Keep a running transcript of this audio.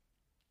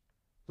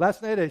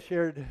Last night I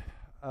shared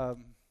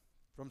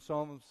from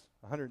Psalms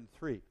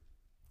 103.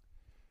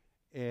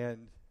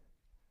 And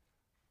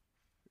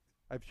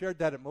I've shared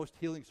that at most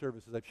healing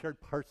services. I've shared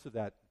parts of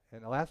that.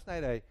 And last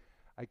night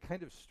I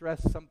kind of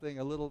stressed something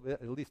a little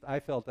bit, at least I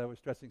felt I was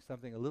stressing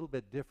something a little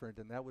bit different,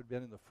 and that would have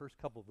been in the first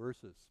couple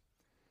verses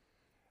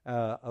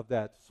of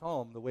that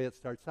psalm, the way it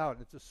starts out.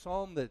 And it's a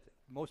psalm that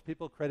most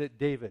people credit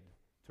David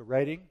to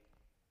writing.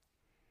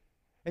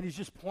 And he's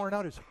just pouring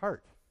out his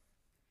heart.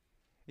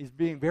 He's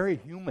being very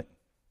human.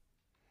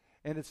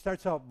 And it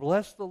starts out,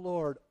 "Bless the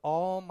Lord,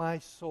 all my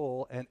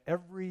soul, and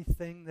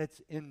everything that's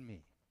in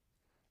me.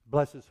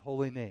 Bless his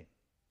holy name."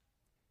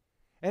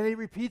 And he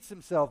repeats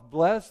himself,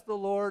 "Bless the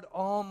Lord,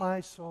 all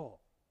my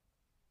soul.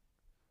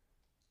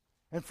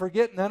 And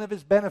forget none of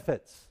his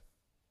benefits."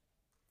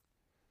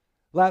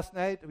 Last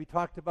night we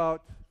talked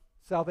about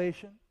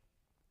salvation.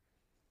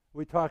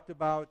 We talked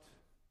about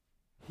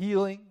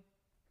healing.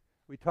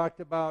 We talked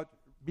about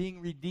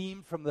being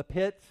redeemed from the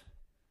pit.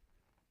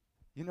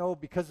 You know,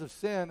 because of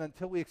sin,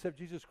 until we accept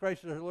Jesus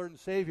Christ as our Lord and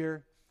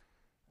Savior,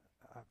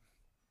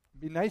 it'd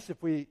be nice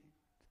if we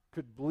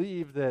could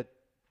believe that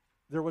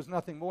there was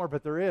nothing more,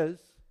 but there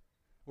is.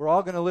 We're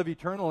all going to live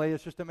eternally.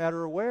 It's just a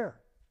matter of where.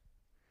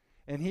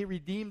 And he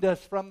redeemed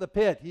us from the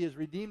pit. He has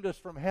redeemed us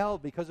from hell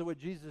because of what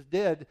Jesus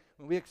did.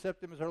 When we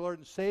accept him as our Lord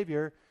and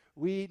Savior,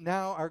 we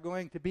now are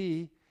going to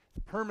be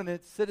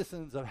permanent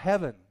citizens of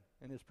heaven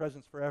in his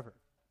presence forever.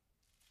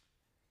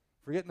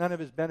 Forget none of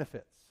his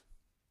benefits.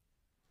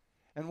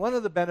 And one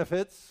of the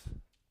benefits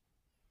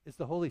is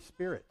the Holy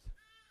Spirit.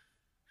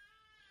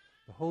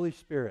 The Holy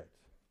Spirit.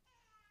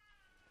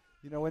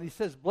 You know, when he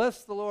says,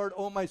 "Bless the Lord,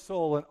 O my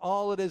soul, and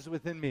all that is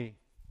within me,"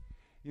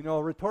 you know,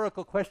 a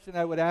rhetorical question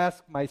I would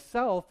ask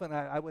myself, and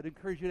I would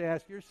encourage you to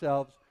ask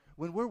yourselves,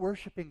 when we're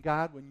worshiping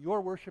God, when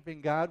you're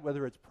worshiping God,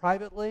 whether it's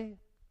privately,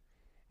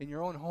 in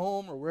your own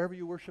home, or wherever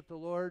you worship the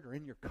Lord, or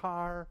in your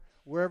car,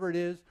 wherever it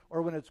is,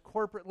 or when it's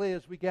corporately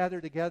as we gather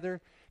together,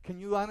 can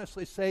you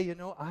honestly say, you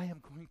know, I am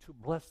going to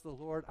bless the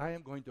Lord, I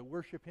am going to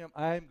worship him,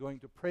 I am going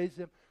to praise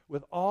him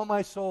with all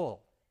my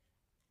soul?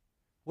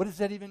 What does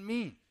that even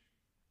mean?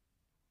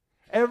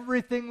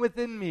 Everything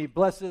within me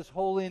bless his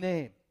holy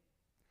name.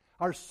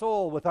 Our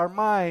soul with our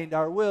mind,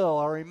 our will,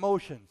 our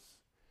emotions.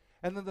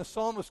 And then the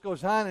psalmist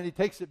goes on and he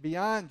takes it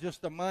beyond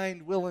just the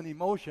mind, will, and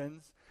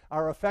emotions,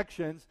 our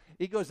affections.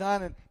 He goes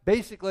on and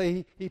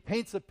basically he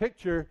paints a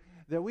picture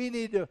that we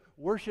need to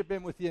worship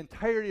him with the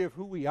entirety of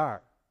who we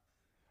are.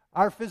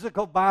 Our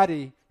physical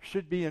body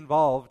should be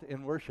involved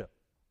in worship.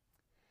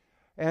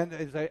 And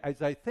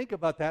as I think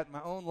about that in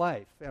my own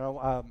life, there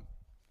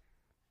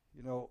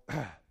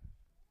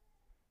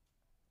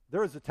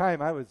was a time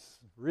I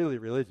was really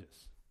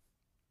religious.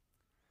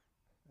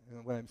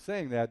 And when I'm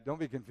saying that, don't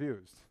be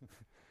confused.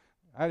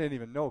 I didn't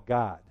even know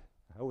God.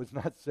 I was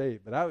not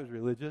saved, but I was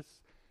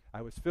religious.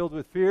 I was filled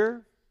with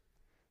fear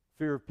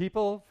of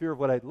people, fear of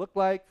what I'd look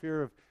like,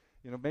 fear of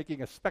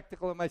making a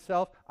spectacle of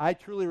myself. I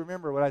truly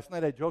remember last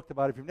night I joked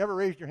about, if you've never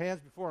raised your hands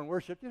before in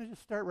worship,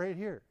 just start right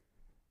here.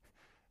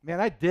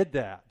 Man, I did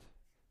that.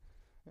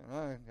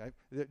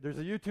 There's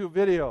a YouTube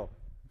video.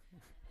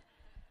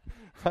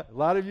 A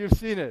lot of you have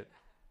seen it.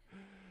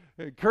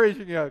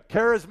 Encouraging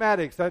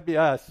charismatics, that'd be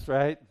us,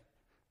 right?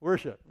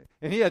 Worship.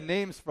 And he had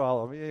names for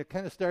all of them. You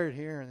kind of start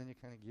here, and then you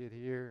kind of get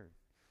here,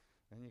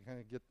 and you kind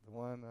of get the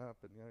one up,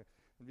 and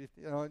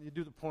you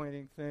do the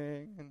pointing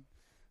thing and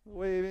the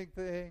waving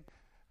thing.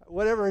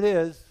 Whatever it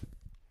is,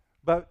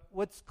 but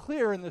what's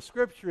clear in the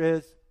scripture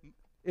is,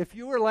 if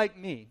you were like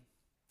me,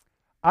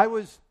 I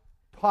was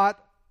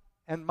taught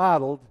and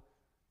modeled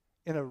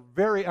in a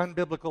very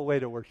unbiblical way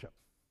to worship.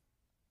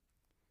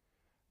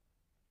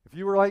 If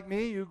you were like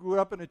me, you grew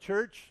up in a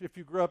church. If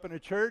you grew up in a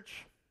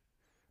church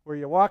where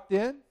you walked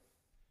in,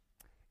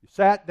 you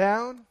sat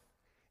down,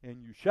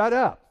 and you shut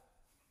up.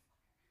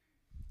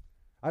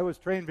 I was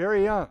trained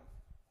very young.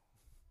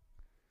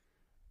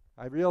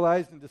 I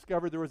realized and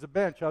discovered there was a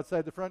bench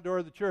outside the front door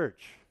of the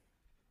church.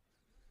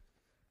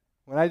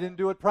 When I didn't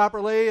do it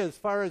properly, as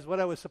far as what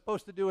I was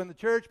supposed to do in the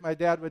church, my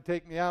dad would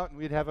take me out and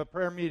we'd have a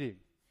prayer meeting.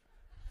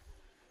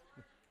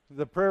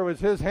 The prayer was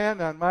his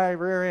hand on my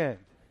rear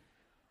end.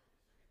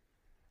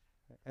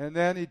 And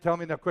then he'd tell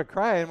me, "Now quit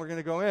crying, we're going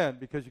to go in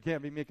because you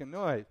can't be making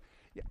noise."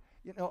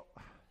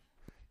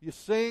 You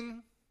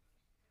sing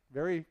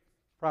very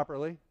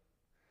properly.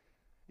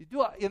 You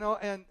do,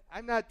 and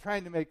I'm not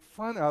trying to make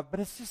fun of,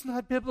 but it's just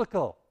not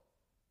biblical.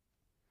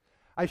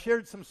 I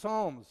shared some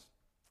Psalms,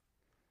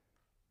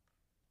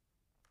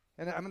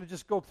 and I'm going to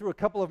just go through a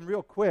couple of them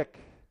real quick.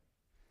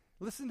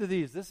 Listen to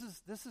these. This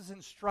is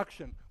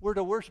instruction. We're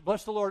to worship,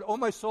 bless the Lord, O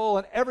my soul,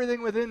 and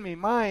everything within me,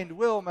 mind,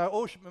 will, my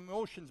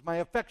emotions, my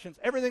affections,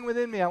 everything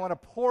within me. I want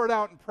to pour it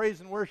out in praise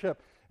and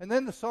worship. And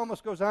then the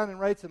psalmist goes on and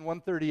writes in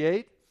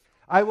 138,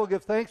 "I will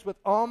give thanks with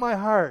all my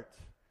heart.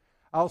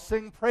 I'll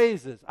sing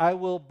praises. I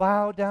will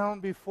bow down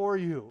before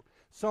you."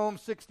 Psalm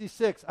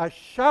 66, "I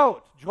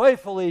shout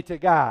joyfully to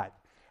God."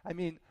 I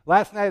mean,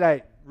 last night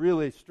I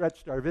really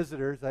stretched our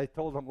visitors. I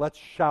told them, let's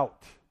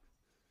shout.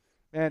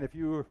 Man, if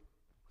you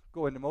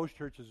go into most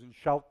churches and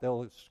shout,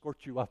 they'll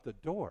escort you out the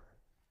door.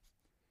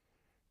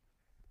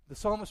 The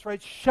psalmist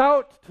writes,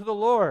 shout to the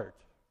Lord.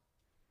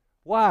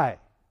 Why?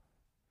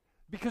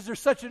 Because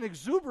there's such an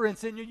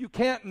exuberance in you, you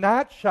can't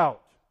not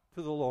shout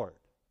to the Lord.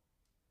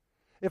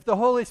 If the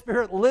Holy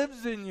Spirit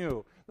lives in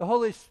you, the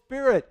Holy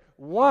Spirit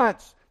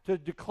wants to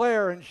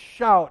declare and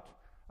shout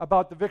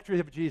about the victory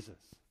of Jesus.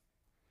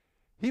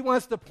 He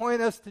wants to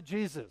point us to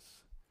Jesus.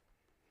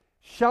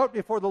 Shout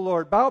before the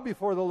Lord, bow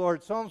before the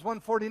Lord. Psalms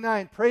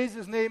 149, praise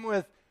His name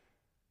with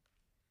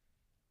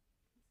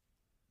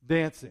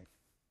dancing.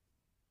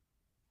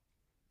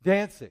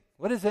 Dancing.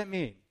 What does that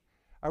mean?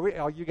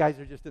 You guys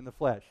are just in the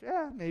flesh.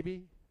 Yeah,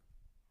 maybe.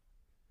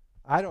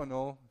 I don't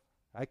know.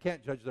 I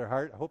can't judge their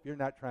heart. I hope you're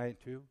not trying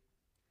to.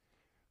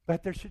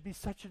 But there should be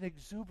such an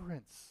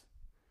exuberance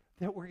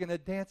that we're going to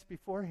dance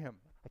before Him.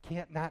 I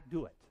can't not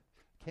do it.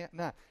 Can't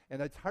not.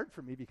 And it's hard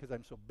for me because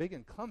I'm so big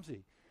and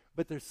clumsy.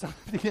 But there's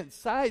something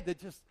inside that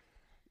just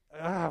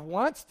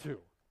wants to.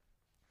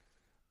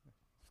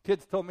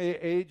 Kids told me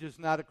age is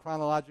not a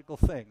chronological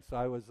thing, so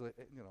I was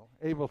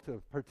able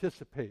to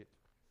participate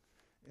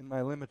in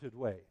my limited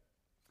way.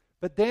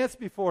 But dance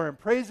before Him.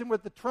 Praise Him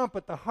with the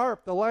trumpet, the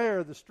harp, the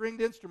lyre, the stringed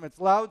instruments,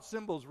 loud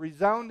cymbals,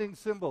 resounding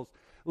cymbals.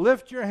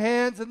 Lift your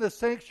hands in the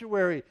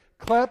sanctuary.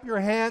 Clap your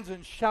hands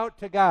and shout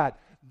to God.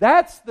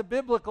 That's the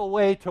biblical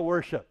way to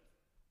worship.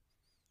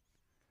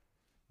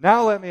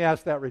 Now let me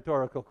ask that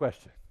rhetorical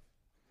question.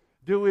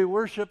 Do we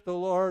worship the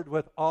Lord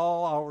with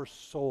all our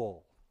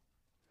soul?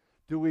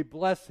 Do we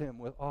bless Him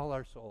with all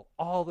our soul,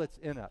 all that's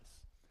in us?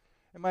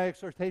 And my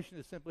exhortation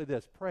is simply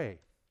this: pray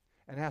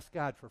and ask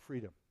God for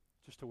freedom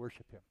just to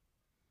worship Him.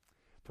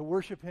 To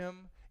worship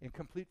Him in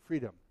complete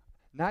freedom,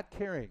 not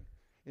caring.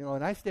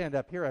 And I stand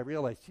up here, I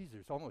realize, geez,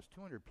 there's almost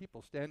 200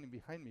 people standing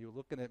behind me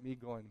looking at me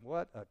going,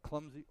 what a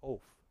clumsy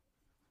oaf.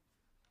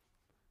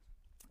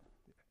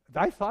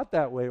 I thought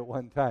that way at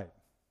one time.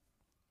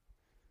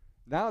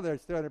 Now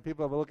there's 200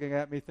 people looking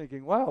at me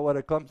thinking, wow, what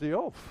a clumsy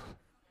oaf.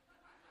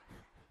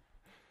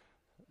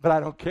 But I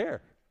don't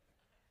care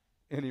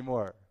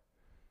anymore.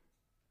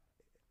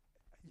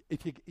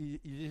 If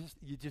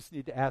you just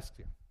need to ask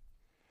Him.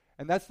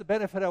 And that's the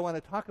benefit I want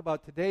to talk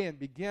about today and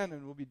begin,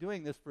 and we'll be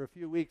doing this for a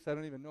few weeks. I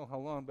don't even know how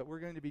long, but we're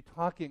going to be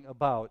talking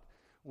about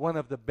one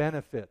of the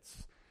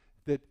benefits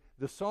that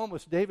the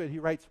psalmist David, he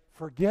writes,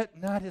 forget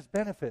not His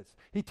benefits.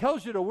 He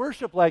tells you to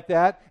worship like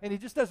that, and He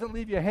just doesn't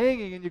leave you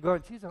hanging, and you're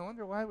going, geez, I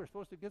wonder why we're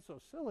supposed to get so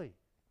silly.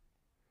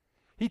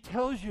 He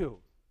tells you,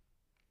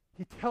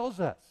 He tells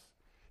us,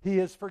 He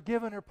has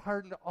forgiven or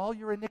pardoned all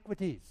your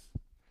iniquities.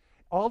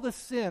 All the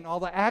sin, all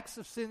the acts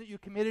of sin that you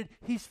committed,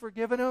 He's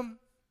forgiven them.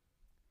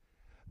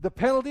 The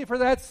penalty for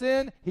that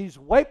sin, He's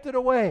wiped it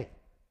away.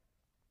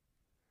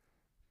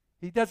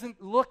 He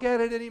doesn't look at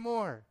it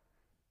anymore.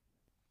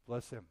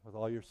 Bless Him with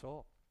all your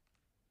soul.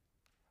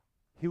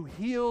 He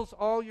heals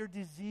all your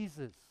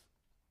diseases.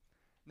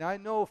 Now, I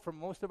know from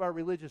most of our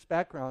religious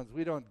backgrounds,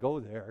 we don't go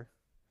there.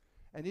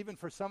 And even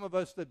for some of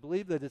us that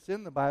believe that it's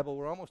in the Bible,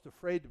 we're almost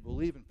afraid to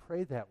believe and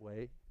pray that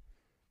way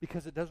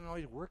because it doesn't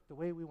always work the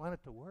way we want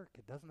it to work.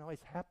 It doesn't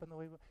always happen the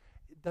way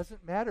it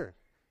doesn't matter.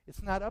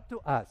 It's not up to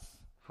us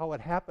how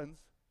it happens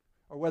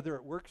or whether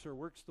it works or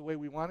works the way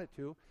we want it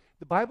to.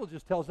 The Bible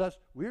just tells us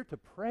we're to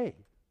pray.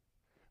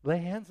 Lay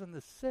hands on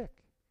the sick,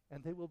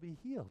 and they will be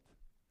healed.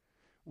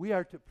 We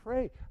are to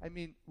pray. I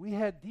mean, we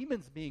had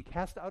demons being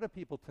cast out of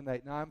people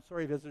tonight. Now, I'm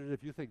sorry, visitors,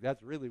 if you think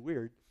that's really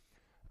weird.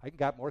 I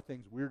got more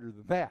things weirder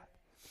than that.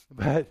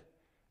 But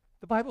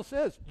the Bible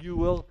says, you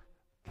will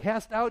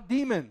cast out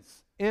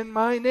demons in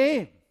my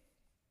name.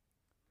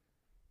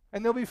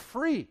 And they'll be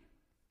free.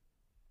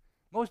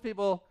 Most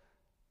people,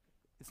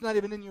 it's not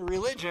even in your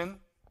religion.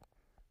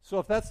 So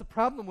if that's the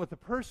problem with a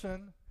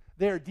person,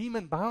 they are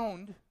demon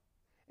bound,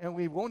 and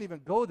we won't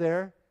even go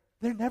there,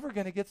 they're never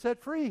going to get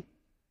set free.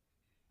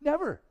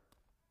 Never.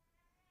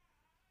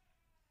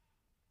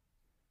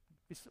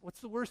 What's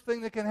the worst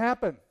thing that can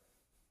happen?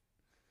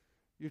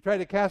 You try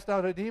to cast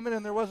out a demon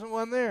and there wasn't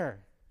one there.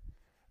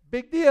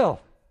 Big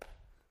deal.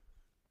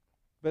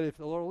 But if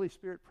the Holy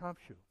Spirit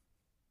prompts you,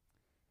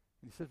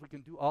 and He says we can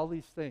do all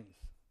these things,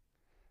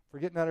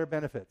 forget not our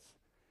benefits.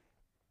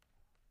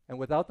 And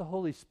without the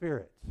Holy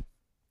Spirit,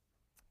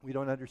 we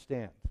don't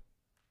understand,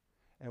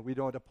 and we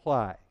don't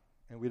apply,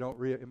 and we don't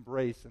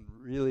embrace and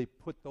really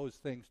put those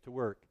things to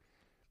work,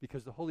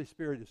 because the Holy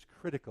Spirit is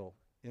critical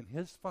in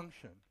His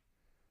function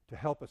to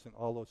help us in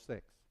all those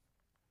things.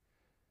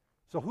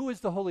 So who is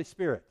the Holy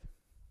Spirit?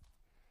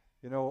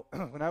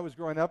 When I was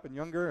growing up and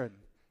younger, and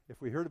if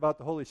we heard about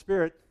the Holy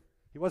Spirit,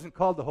 He wasn't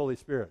called the Holy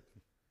Spirit.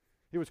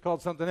 He was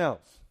called something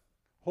else.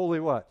 Holy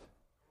what?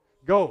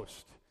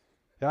 Ghost.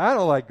 Yeah, I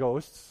don't like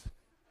ghosts.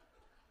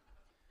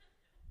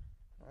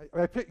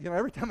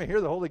 Every time I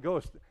hear the Holy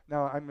Ghost,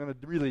 now I'm going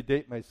to really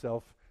date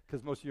myself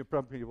because most of you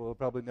people have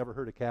probably never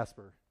heard of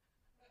Casper.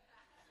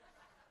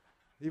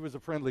 He was a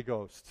friendly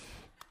ghost.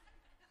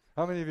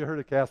 How many of you heard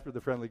of Casper the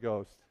Friendly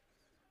Ghost?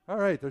 All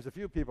right, there's a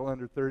few people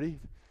under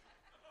 30.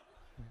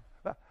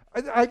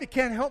 I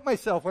can't help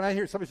myself when I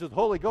hear somebody says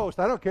Holy Ghost.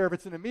 I don't care if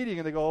it's in a meeting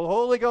and they go,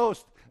 Holy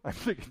Ghost. I'm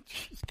thinking,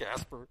 geez,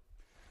 Casper.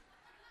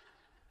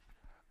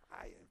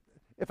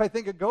 If I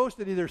think a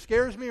ghost, it either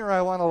scares me or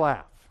I want to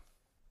laugh.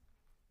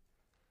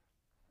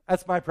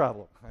 That's my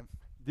problem. I'm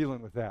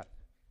dealing with that.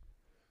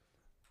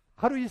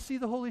 How do you see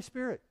the Holy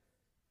Spirit?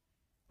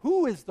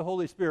 Who is the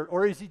Holy Spirit?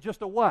 Or is he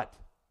just a what?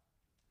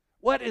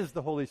 What is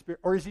the Holy Spirit?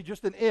 Or is he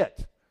just an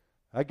it?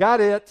 I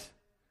got it.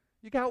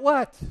 You got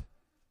what?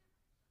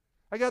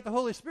 I got the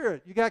Holy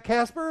Spirit. You got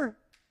Casper?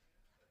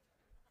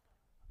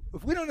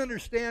 If we don't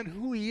understand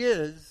who he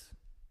is,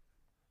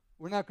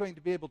 we're not going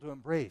to be able to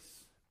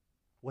embrace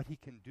what he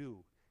can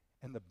do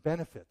and the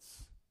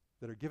benefits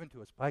that are given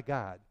to us by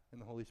God and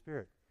the Holy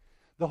Spirit.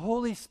 The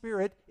Holy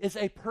Spirit is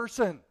a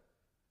person.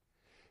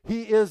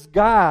 He is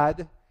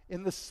God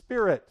in the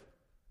Spirit.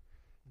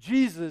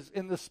 Jesus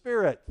in the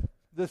Spirit.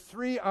 The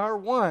three are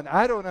one.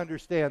 I don't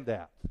understand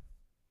that.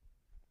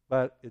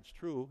 But it's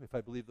true if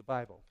I believe the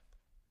Bible.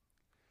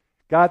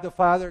 God the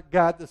Father,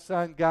 God the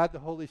Son, God the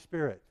Holy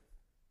Spirit.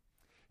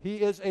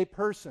 He is a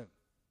person.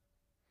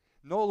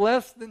 No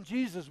less than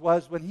Jesus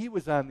was when he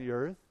was on the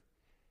earth,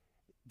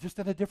 just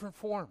in a different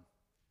form.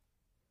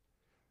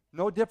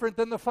 No different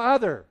than the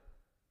Father.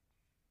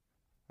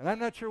 And I'm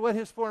not sure what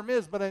his form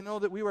is, but I know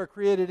that we were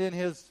created in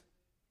his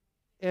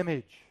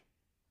image.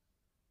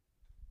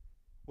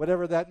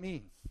 Whatever that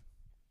means.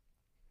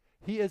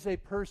 He is a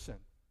person.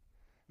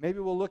 Maybe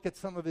we'll look at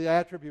some of the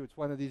attributes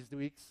one of these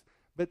weeks,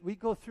 but we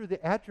go through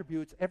the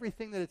attributes,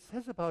 everything that it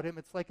says about him,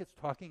 it's like it's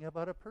talking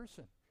about a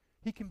person.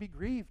 He can be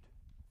grieved.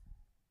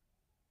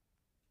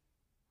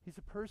 He's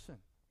a person.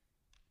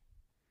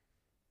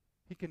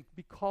 He can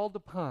be called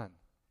upon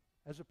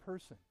as a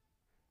person.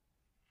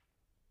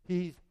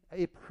 He's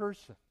a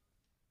person.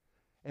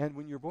 And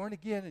when you're born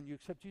again and you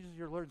accept Jesus as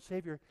your Lord and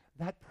Savior,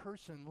 that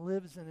person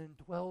lives and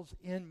indwells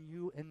in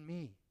you and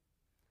me.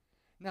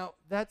 Now,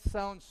 that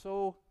sounds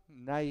so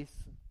nice,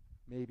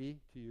 maybe,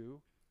 to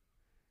you.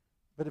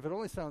 But if it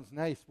only sounds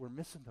nice, we're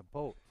missing the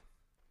boat.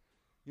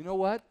 You know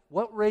what?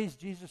 What raised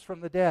Jesus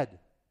from the dead?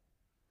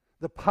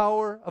 The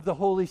power of the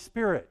Holy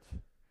Spirit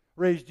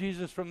raised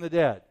Jesus from the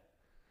dead.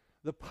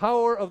 The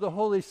power of the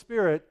Holy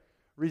Spirit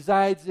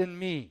resides in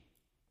me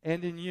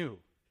and in you.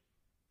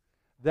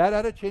 That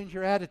ought to change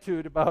your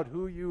attitude about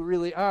who you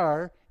really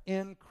are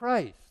in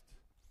Christ.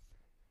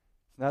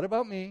 It's not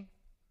about me,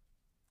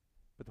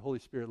 but the Holy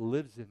Spirit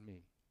lives in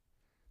me.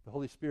 The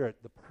Holy Spirit,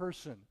 the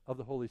person of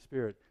the Holy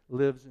Spirit,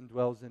 lives and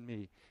dwells in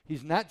me.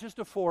 He's not just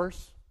a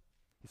force.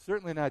 He's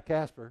certainly not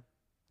Casper.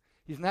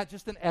 He's not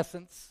just an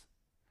essence.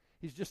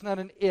 He's just not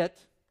an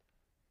it.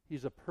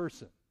 He's a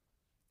person.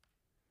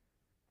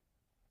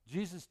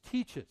 Jesus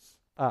teaches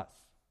us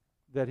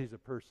that he's a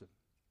person.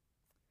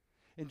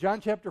 In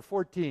John chapter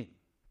 14,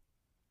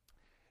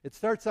 it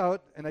starts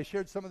out, and I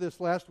shared some of this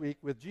last week,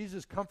 with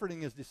Jesus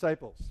comforting his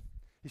disciples.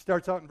 He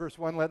starts out in verse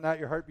 1, let not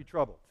your heart be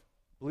troubled.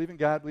 Believe in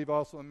God, believe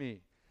also in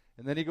me.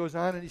 And then he goes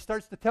on and he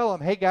starts to tell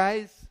them, hey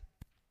guys,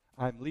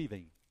 I'm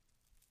leaving.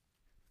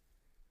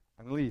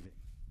 I'm leaving.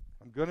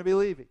 I'm going to be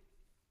leaving.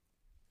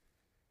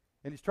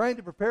 And he's trying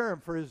to prepare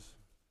them for his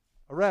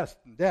arrest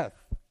and death,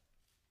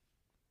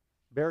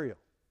 burial.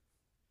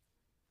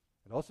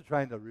 And also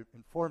trying to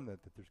inform them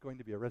that there's going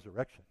to be a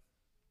resurrection.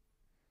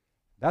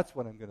 That's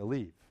when I'm going to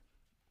leave,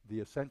 the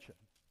ascension.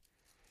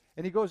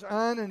 And he goes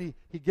on and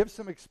he gives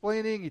some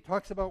explaining. He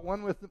talks about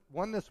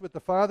oneness with the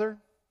Father.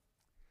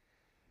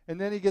 And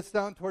then he gets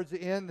down towards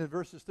the end in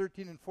verses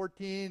 13 and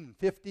 14 and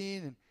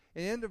 15. And at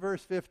the end of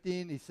verse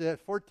 14, he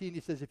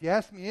says, if you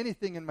ask me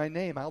anything in my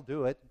name, I'll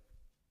do it.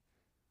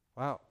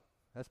 Wow,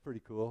 that's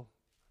pretty cool.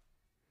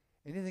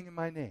 Anything in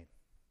my name.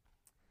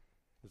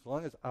 As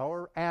long as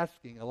our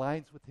asking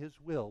aligns with his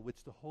will,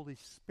 which the Holy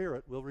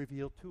Spirit will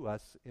reveal to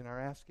us in our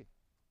asking.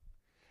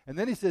 And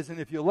then he says, and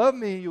if you love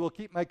me, you will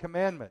keep my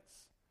commandments.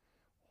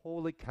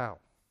 Holy cow.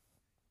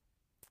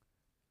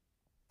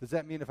 Does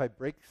that mean if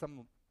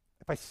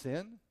I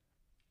sin,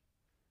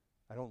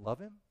 I don't love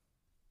him?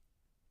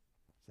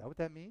 Is that what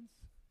that means?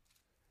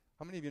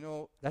 How many of you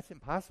know that's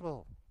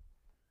impossible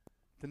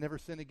to never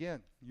sin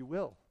again? You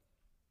will.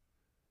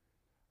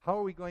 How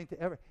are we going to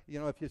ever,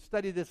 if you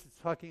study this, it's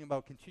talking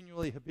about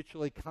continually,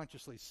 habitually,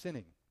 consciously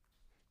sinning.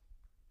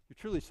 If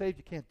you're truly saved,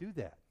 you can't do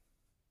that.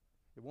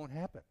 It won't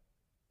happen.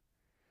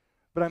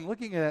 But I'm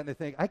looking at it and I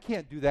think, I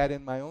can't do that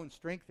in my own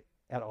strength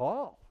at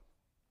all.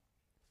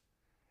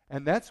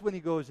 And that's when he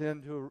goes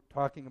into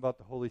talking about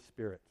the Holy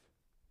Spirit,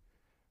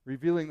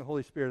 revealing the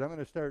Holy Spirit. I'm going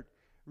to start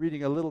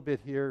reading a little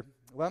bit here.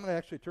 Well, I'm going to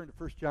actually turn to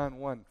 1 John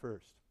 1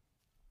 first.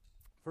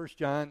 1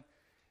 John,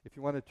 if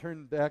you want to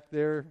turn back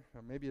there,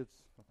 or maybe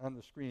it's on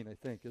the screen, I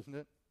think, isn't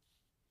it?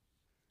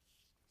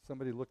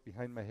 Somebody look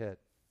behind my head.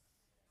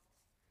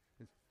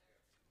 It's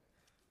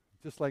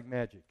just like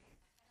magic.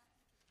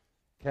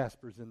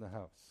 Casper's in the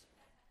house.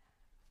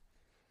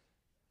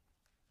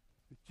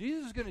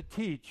 Jesus is going to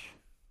teach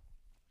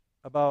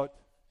about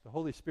the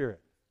Holy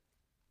Spirit.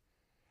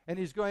 And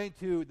he's going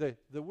to,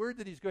 the word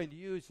that he's going to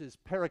use is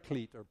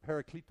paraclete or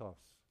parakletos.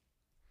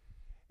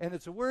 And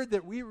it's a word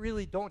that we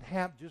really don't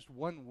have just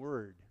one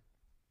word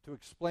to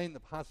explain the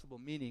possible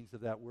meanings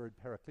of that word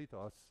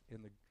parakletos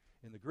in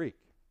the Greek.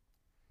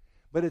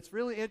 But it's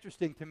really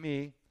interesting to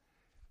me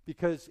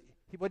because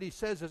what he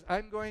says is,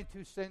 I'm going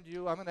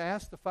to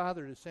ask the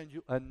Father to send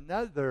you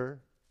another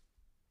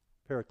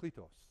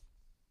Parakletos.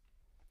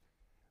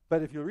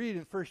 But if you read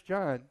in 1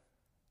 John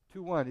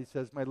 2:1, he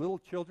says, my little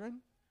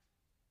children,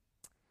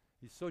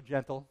 he's so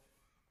gentle,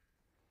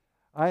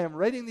 I am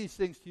writing these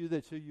things to you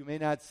that so you may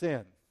not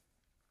sin.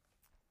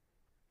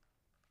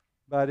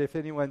 But if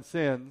anyone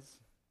sins,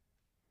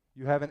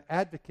 you have an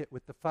advocate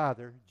with the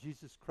Father,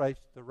 Jesus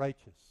Christ the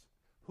righteous.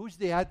 Who's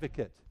the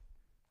advocate?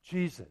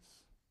 Jesus.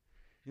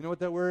 You know what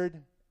that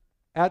word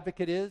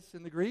advocate is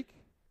in the Greek?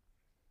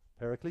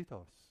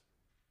 Parakletos.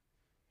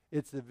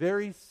 It's the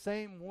very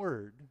same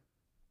word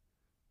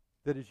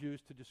that is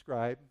used to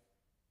describe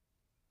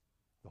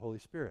the Holy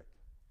Spirit.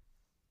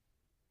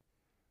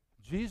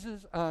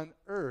 Jesus on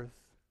earth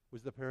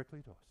was the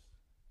Parakletos.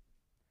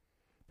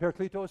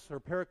 Parakletos or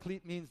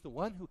Paraclete means the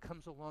one who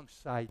comes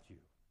alongside you.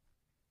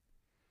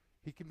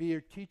 He can be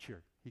your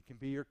teacher. He can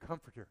be your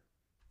comforter.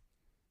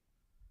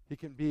 He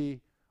can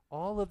be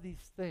all of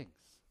these things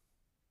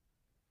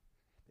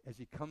as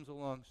he comes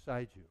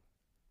alongside you.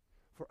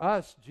 For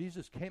us,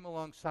 Jesus came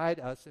alongside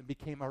us and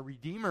became our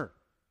Redeemer.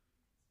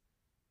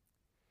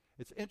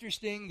 It's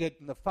interesting that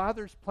in the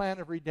Father's plan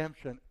of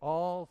redemption,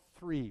 all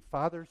three,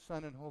 Father,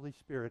 Son, and Holy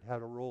Spirit,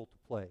 had a role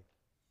to play.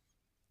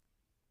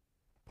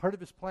 Part of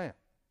his plan.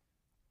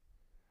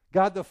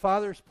 God the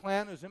Father's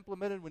plan was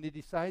implemented when he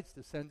decides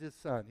to send his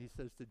Son. He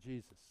says to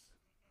Jesus,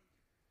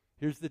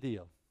 here's the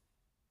deal.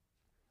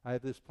 I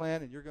have this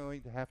plan, and you're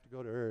going to have to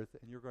go to earth,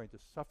 and you're going to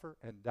suffer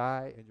and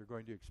die, and you're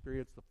going to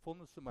experience the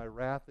fullness of my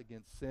wrath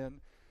against sin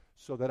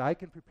so that I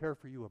can prepare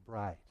for you a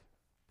bride,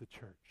 the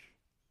church.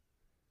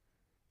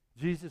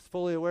 Jesus,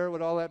 fully aware of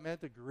what all that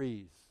meant,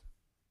 agrees.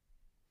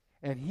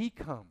 And he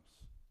comes.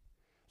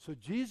 So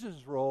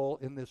Jesus' role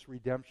in this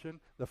redemption,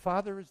 the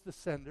Father is the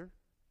sender,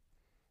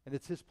 and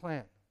it's his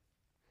plan.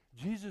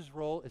 Jesus'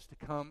 role is to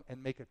come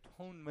and make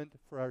atonement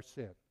for our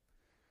sin.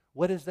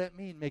 What does that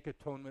mean, make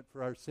atonement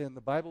for our sin?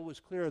 The Bible was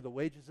clear. The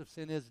wages of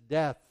sin is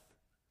death.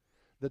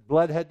 That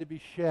blood had to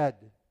be shed.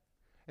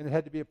 And it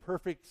had to be a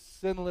perfect,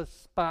 sinless,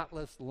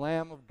 spotless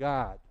Lamb of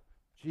God,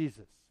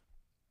 Jesus.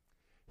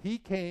 He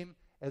came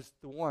as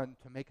the one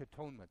to make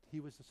atonement. He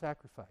was the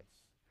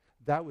sacrifice.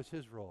 That was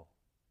his role.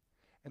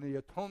 And the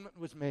atonement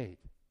was made.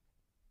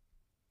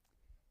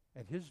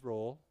 And his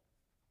role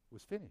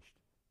was finished.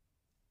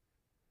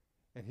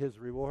 And his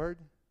reward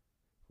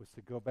was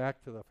to go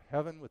back to the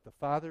heaven with the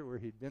Father where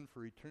he'd been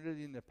for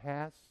eternity in the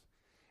past.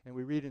 And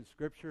we read in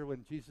Scripture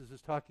when Jesus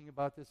is talking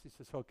about this, he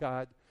says, oh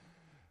God,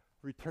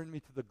 return me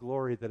to the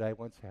glory that I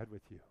once had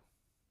with you.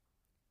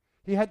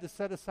 He had to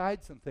set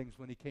aside some things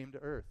when he came to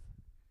earth.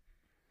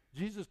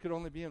 Jesus could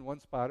only be in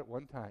one spot at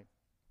one time.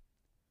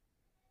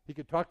 He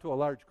could talk to a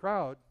large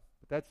crowd,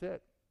 but that's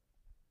it.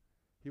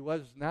 He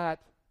was not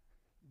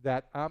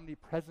that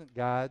omnipresent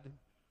God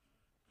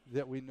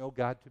that we know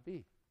God to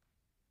be.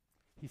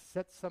 He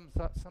set some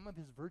of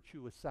his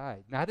virtue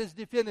aside. Not his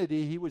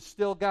divinity, he was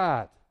still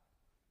God.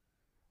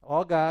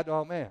 All God,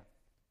 all man.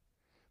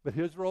 But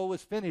his role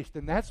was finished,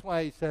 and that's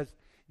why he says,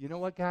 you know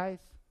what, guys?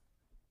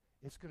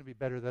 It's going to be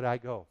better that I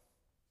go.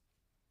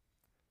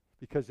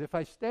 Because if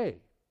I stay,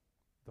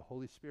 the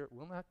Holy Spirit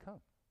will not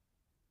come.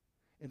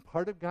 In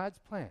part of God's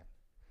plan,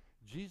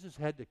 Jesus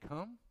had to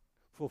come,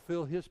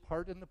 fulfill his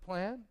part in the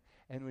plan,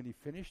 and when he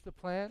finished the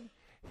plan,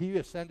 he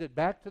ascended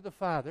back to the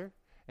Father,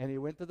 and he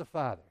went to the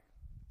Father.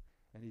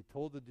 And he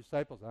told the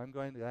disciples, I'm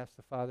going to ask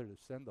the Father to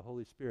send the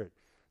Holy Spirit,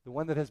 the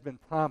one that has been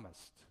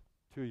promised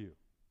to you.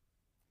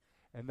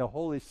 And the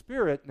Holy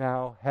Spirit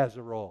now has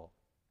a role.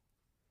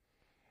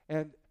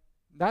 And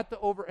not to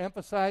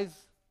overemphasize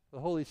the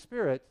Holy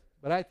Spirit,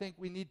 but I think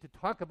we need to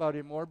talk about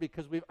him more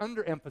because we've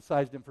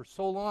underemphasized him for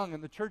so long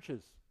in the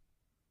churches.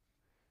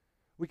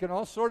 We can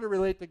all sort of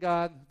relate to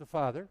God the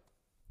Father.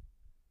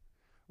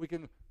 We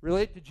can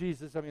relate to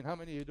Jesus. I mean, how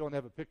many of you don't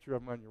have a picture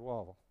of him on your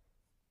wall?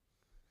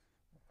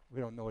 We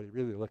don't know what he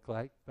really looked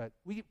like, but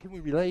can we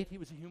relate? He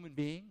was a human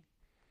being.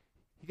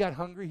 He got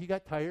hungry. He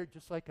got tired,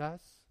 just like us.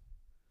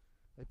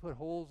 They put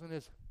holes in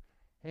his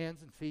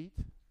hands and feet.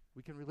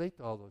 We can relate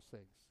to all those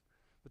things.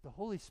 But the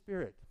Holy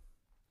Spirit,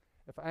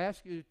 if I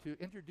ask you to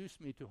introduce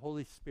me to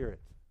Holy Spirit,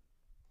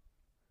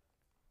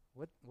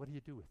 what do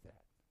you do with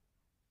that?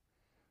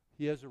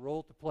 He has a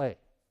role to play.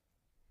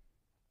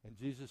 And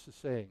Jesus is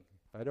saying,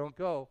 if I don't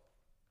go,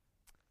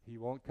 he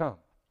won't come.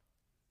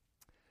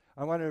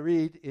 I want to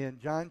read in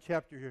John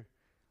chapter,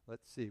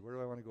 let's see, where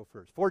do I want to go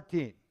first?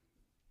 14,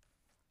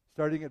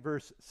 starting at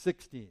verse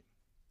 16.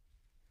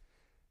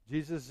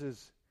 Jesus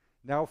is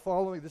now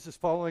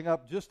following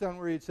up just on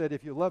where he said,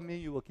 if you love me,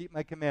 you will keep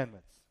my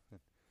commandments.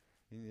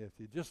 And if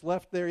you just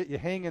left there, you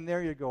hang in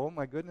there, you go, oh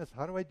my goodness,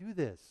 how do I do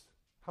this?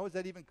 How is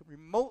that even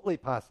remotely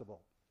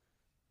possible?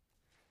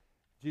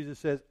 Jesus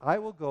says, I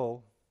will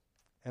go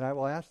and I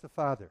will ask the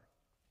Father,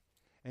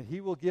 and he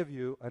will give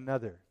you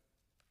another.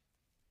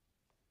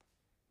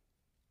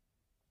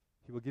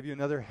 He will give you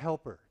another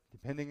helper.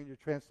 Depending on your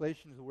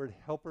translations, the word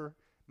helper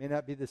may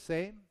not be the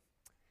same,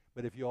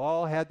 but if you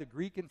all had the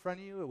Greek in front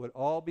of you, it would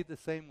all be the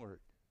same word,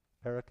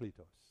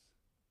 parakletos,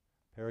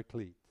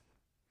 paraclete.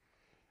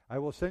 I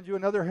will send you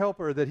another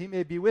helper that he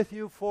may be with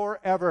you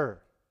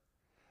forever.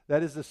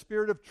 That is the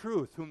Spirit of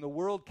truth, whom the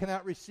world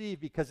cannot receive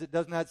because it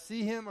does not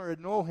see him or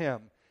know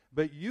him.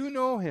 But you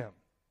know him,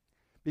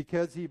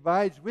 because he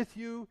abides with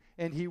you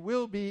and he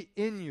will be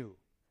in you.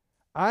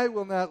 I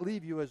will not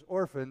leave you as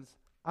orphans.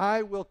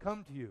 I will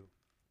come to you.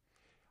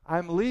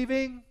 I'm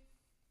leaving.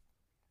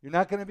 You're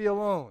not going to be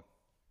alone.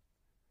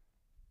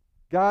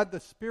 God the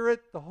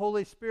Spirit, the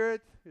Holy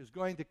Spirit, is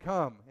going to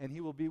come, and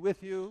he will be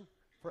with you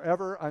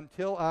forever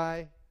until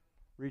I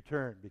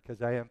return,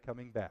 because I am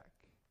coming back.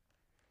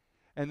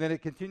 And then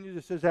it continues,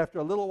 it says, after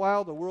a little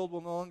while, the world will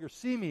no longer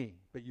see me,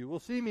 but you will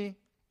see me.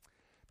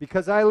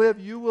 Because I live,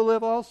 you will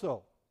live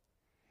also.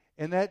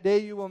 In that day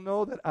you will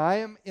know that I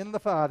am in the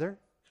Father.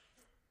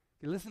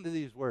 You listen to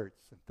these words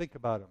and think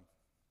about them.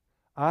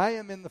 I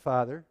am in the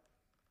Father,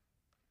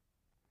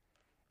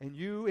 and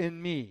you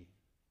in me,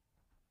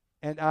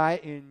 and I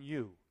in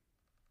you.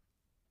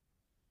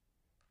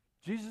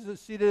 Jesus is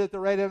seated at the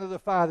right hand of the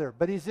Father,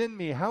 but he's in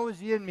me. How is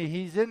he in me?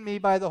 He's in me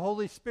by the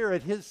Holy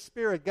Spirit, his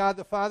Spirit, God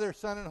the Father,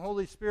 Son, and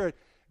Holy Spirit.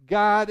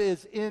 God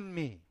is in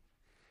me.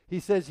 He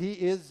says he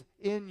is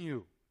in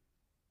you.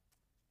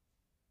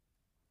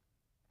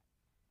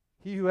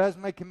 He who has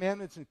my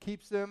commandments and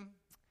keeps them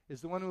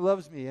is the one who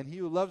loves me, and he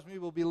who loves me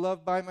will be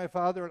loved by my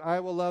Father, and I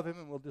will love him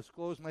and will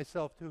disclose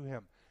myself to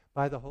him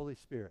by the Holy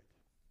Spirit.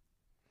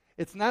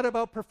 It's not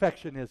about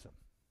perfectionism,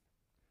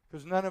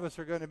 because none of us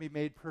are going to be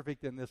made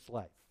perfect in this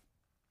life.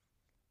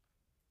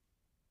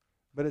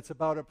 But it's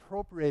about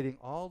appropriating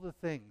all the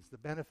things, the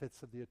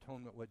benefits of the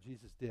atonement, what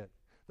Jesus did.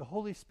 The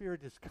Holy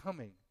Spirit is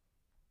coming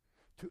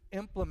to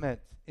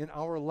implement in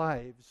our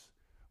lives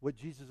what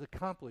Jesus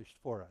accomplished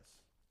for us.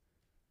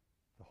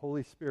 The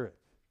Holy Spirit,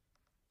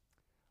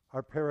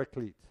 our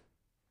Paraclete,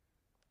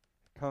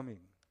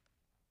 coming.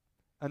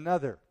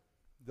 Another.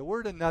 The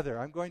word another,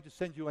 I'm going to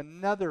send you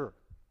another.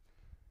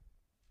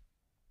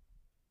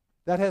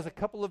 That has a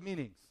couple of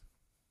meanings.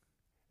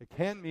 It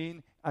can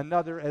mean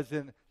another as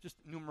in just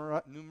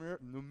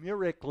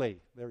numerically.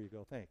 There you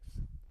go, thanks.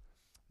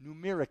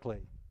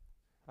 Numerically,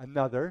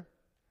 another.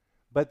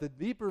 But the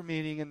deeper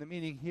meaning and the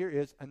meaning here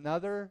is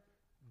another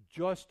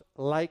just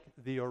like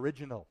the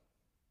original.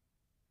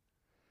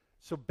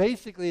 So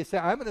basically, they say,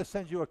 I'm going to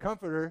send you a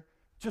comforter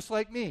just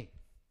like me.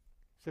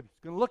 Except it's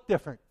going to look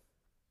different.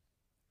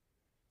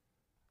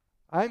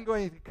 I'm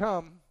going to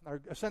come,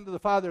 or ascend to the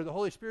Father, the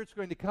Holy Spirit's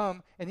going to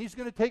come, and he's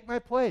going to take my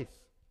place.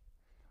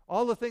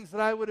 All the things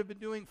that I would have been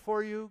doing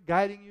for you,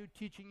 guiding you,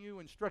 teaching you,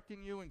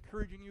 instructing you,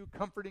 encouraging you,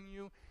 comforting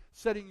you,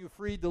 setting you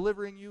free,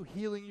 delivering you,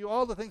 healing you,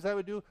 all the things I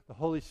would do, the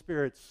Holy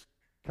Spirit's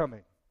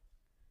coming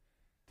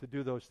to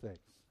do those things,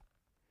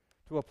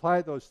 to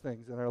apply those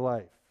things in our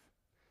life.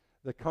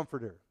 The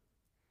Comforter.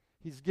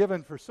 He's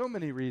given for so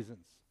many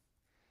reasons.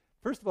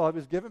 First of all, it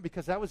was given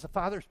because that was the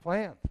Father's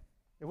plan.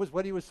 It was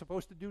what he was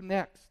supposed to do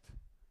next.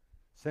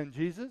 Send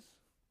Jesus.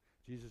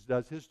 Jesus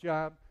does his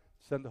job.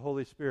 Send the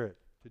Holy Spirit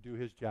to do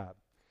his job.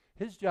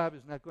 His job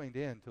is not going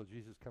to end until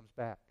Jesus comes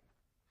back.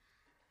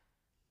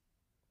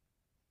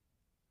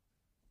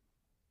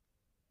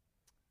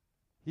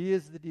 He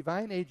is the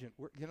divine agent.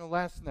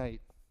 Last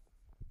night,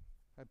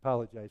 I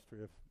apologize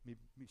for me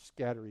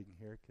scattering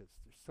here because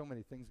there's so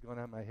many things going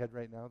on in my head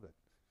right now that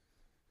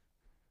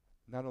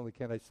not only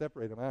can't I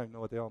separate them, I don't even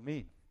know what they all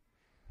mean.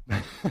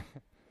 But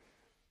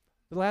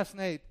last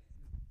night,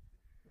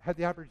 I had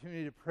the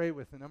opportunity to pray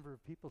with a number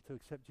of people to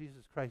accept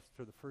Jesus Christ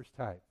for the first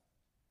time.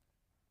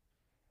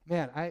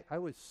 Man, I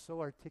was so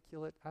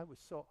articulate. I was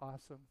so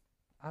awesome.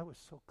 I was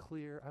so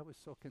clear. I was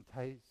so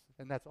concise.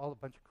 And that's all a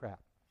bunch of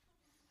crap.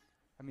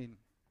 I mean,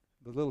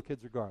 the little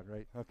kids are gone,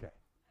 right? Okay.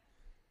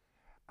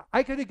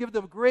 I could have given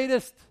the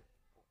greatest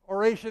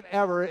oration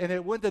ever, and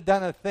it wouldn't have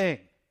done a thing.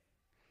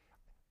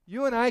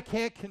 You and I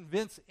can't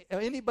convince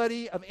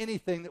anybody of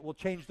anything that will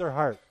change their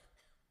heart.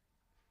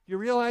 Do you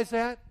realize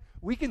that?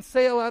 We can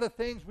say a lot of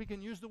things. We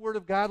can use the Word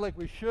of God like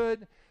we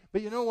should.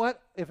 But you know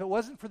what? If it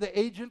wasn't for the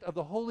agent of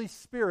the Holy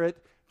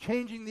Spirit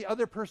changing the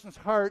other person's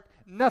heart,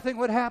 nothing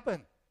would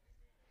happen.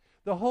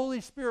 The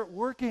Holy Spirit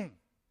working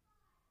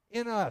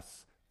in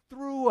us,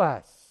 through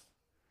us.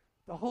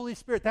 The Holy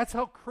Spirit, that's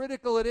how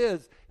critical it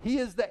is. He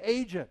is the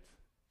agent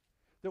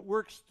that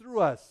works through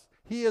us.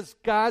 He is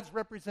God's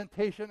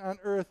representation on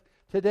earth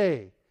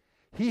today.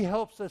 He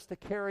helps us to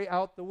carry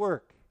out the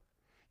work.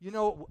 You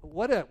know,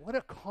 what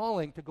a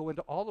calling to go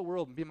into all the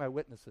world and be my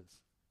witnesses.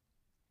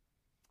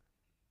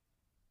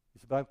 He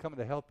said, but I'm coming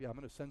to help you. I'm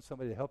going to send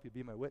somebody to help you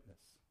be my witness.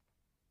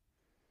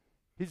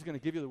 He's going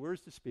to give you the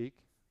words to speak.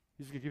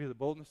 He's going to give you the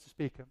boldness to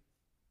speak them.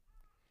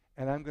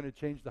 And I'm going to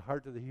change the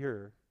heart of the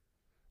hearer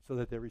so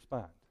that they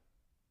respond.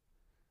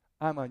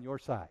 I'm on your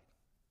side.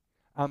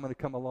 I'm going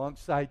to come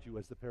alongside you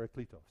as the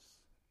Parakletos.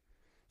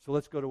 So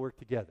let's go to work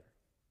together.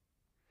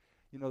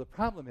 You know, the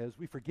problem is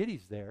we forget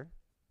he's there.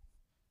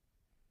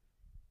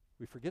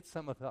 We forget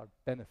some of our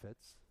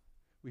benefits.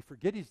 We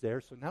forget he's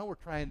there, so now we're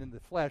trying in the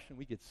flesh, and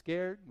we get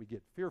scared, we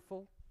get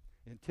fearful,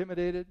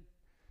 intimidated,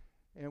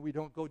 and we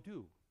don't go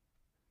do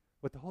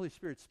But the Holy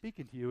Spirit's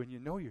speaking to you, and you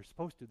know you're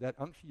supposed to. That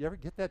unction, you ever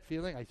get that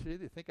feeling? I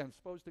really think I'm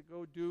supposed to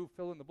go do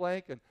fill in the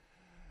blank,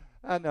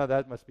 and no,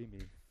 that must be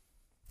me.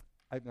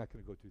 I'm not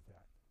going to go do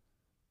that.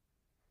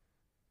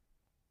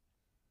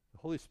 The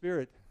Holy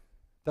Spirit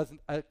doesn't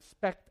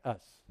expect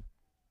us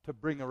to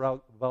bring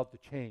about the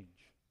change.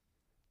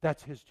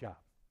 That's his job.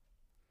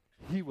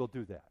 He will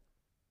do that.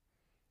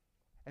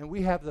 And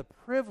we have the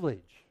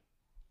privilege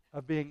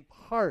of being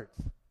part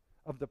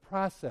of the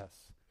process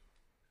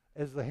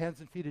as the hands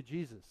and feet of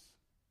Jesus.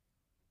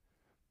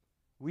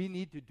 We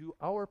need to do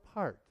our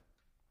part,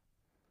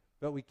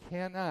 but we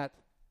cannot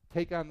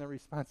take on the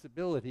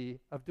responsibility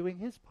of doing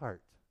his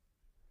part.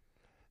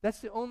 That's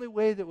the only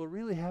way that we'll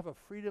really have a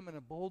freedom and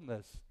a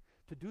boldness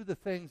to do the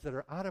things that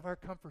are out of our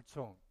comfort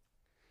zone.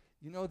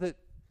 You know that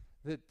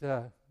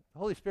the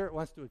Holy Spirit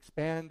wants to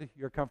expand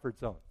your comfort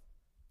zone.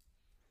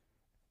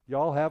 You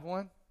all have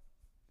one?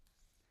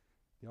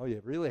 You know,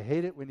 you really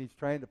hate it when he's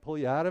trying to pull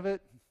you out of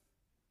it.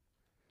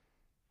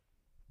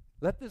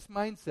 Let this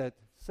mindset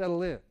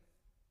settle in.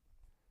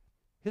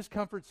 His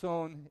comfort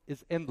zone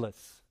is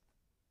endless.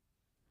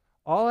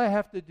 All I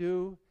have to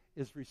do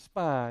is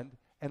respond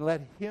and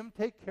let him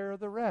take care of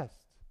the rest.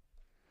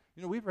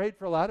 You know, we prayed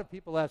for a lot of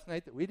people last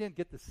night that we didn't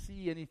get to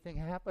see anything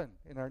happen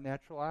in our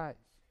natural eyes.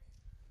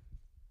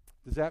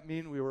 Does that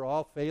mean we were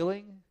all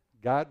failing?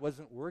 God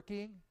wasn't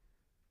working?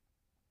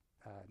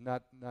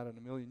 Not in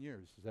a million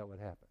years is that what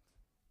happened.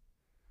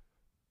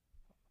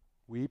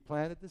 We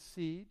planted the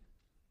seed.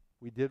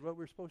 We did what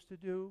we're supposed to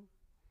do.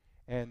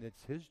 And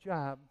it's his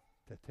job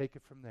to take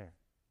it from there.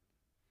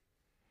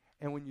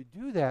 And when you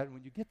do that,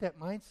 when you get that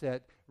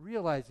mindset,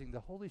 realizing the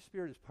Holy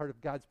Spirit is part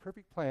of God's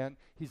perfect plan,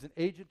 he's an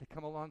agent to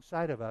come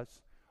alongside of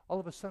us, all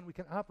of a sudden we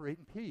can operate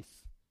in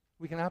peace.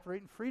 We can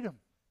operate in freedom.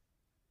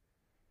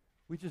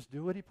 We just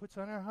do what he puts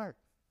on our heart.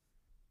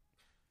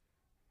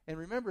 And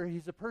remember,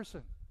 he's a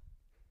person.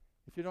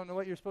 If you don't know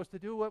what you're supposed to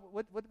do,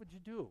 what would you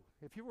do?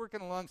 If you're working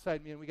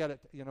alongside me and we got to,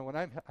 you know,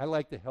 I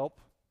like to help.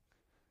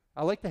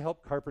 I like to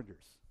help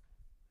carpenters.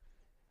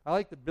 I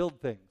like to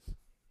build things.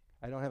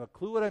 I don't have a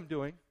clue what I'm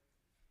doing.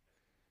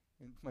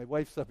 And my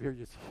wife's up here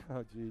just,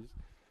 oh, geez.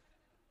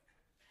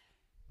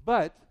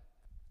 But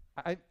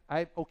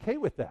I'm okay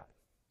with that.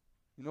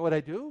 You know what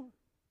I do?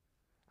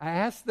 I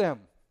ask them,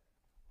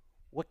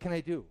 what can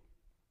I do?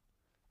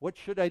 What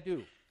should I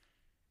do?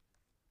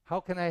 How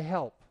can I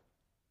help?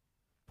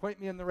 Point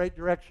me in the right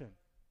direction.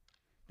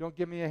 Don't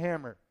give me a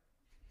hammer.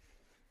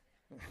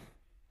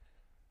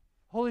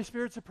 Holy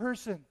Spirit's a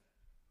person.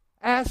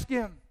 Ask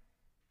him.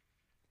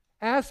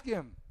 Ask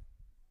him.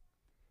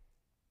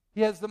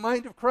 He has the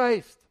mind of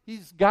Christ.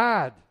 He's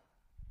God.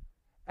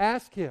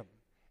 Ask him.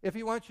 If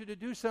he wants you to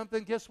do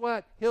something, guess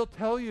what? He'll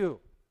tell you.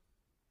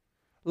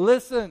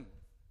 Listen.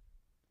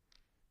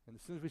 And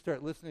as soon as we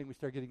start listening, we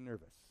start getting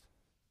nervous.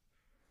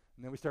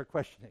 And then we start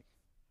questioning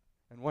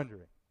and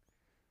wondering.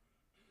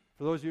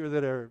 For those of you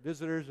that are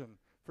visitors and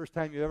first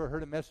time you ever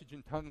heard a message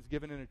in tongues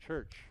given in a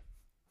church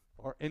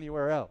or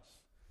anywhere else,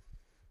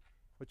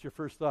 what's your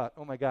first thought?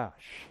 Oh my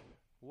gosh,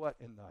 what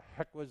in the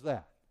heck was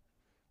that?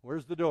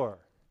 Where's the door?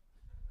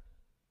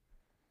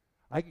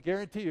 I can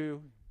guarantee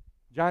you,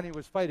 Johnny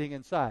was fighting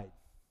inside.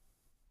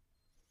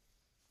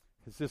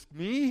 Is this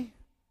me?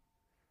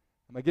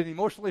 Am I getting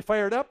emotionally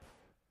fired up?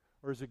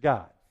 Or is it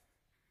God?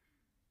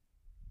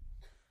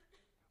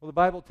 Well, the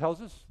Bible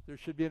tells us there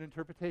should be an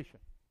interpretation.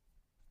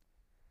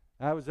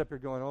 I was up here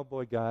going, oh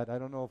boy, God, I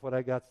don't know if what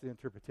I got's the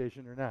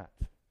interpretation or not.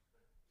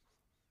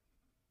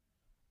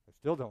 I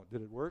still don't.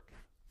 Did it work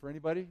for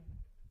anybody?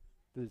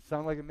 Did it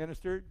sound like it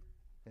ministered?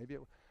 Maybe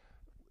it.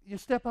 You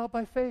step out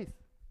by faith.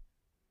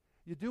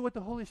 You do what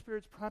the Holy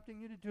Spirit's prompting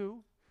you to do.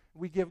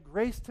 We give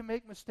grace to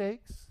make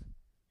mistakes,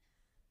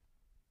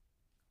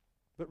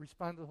 but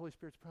respond to the Holy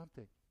Spirit's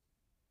prompting.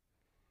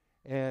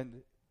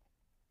 And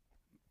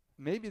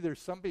maybe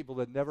there's some people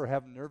that never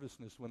have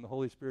nervousness when the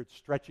Holy Spirit's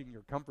stretching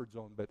your comfort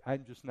zone, but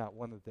I'm just not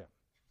one of them.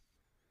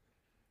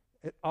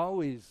 It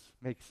always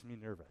makes me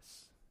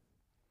nervous.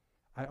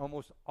 I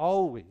almost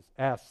always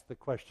ask the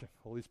question,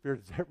 Holy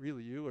Spirit, is that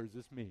really you or is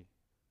this me?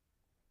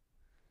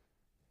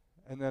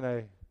 And then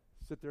I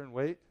sit there and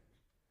wait,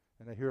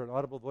 and I hear an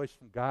audible voice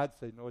from God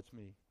say, no, it's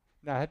me.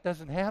 Now, that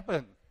doesn't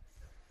happen.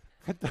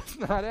 It does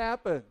not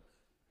happen.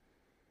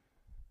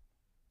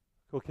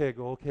 Okay,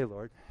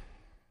 Lord.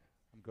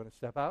 I'm going to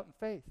step out in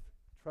faith.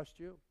 Trust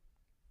you.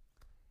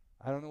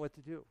 I don't know what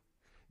to do.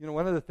 You know,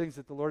 one of the things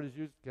that the Lord has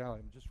used, golly,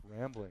 I'm just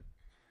rambling.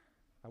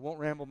 I won't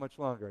ramble much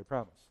longer, I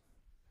promise.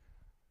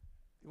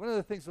 One of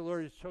the things the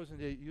Lord has chosen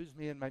to use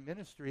me in my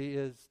ministry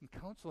is in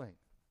counseling.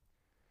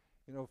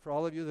 You know, for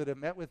all of you that have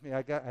met with me,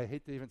 I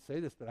hate to even say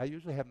this, but I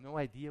usually have no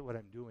idea what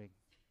I'm doing.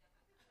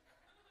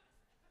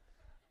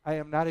 I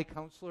am not a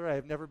counselor. I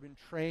have never been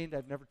trained.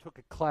 I've never took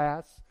a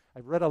class.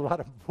 I've read a lot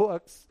of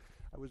books.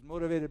 I was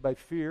motivated by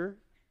fear.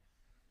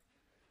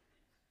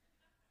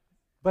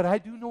 But I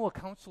do know a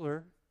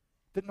counselor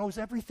that knows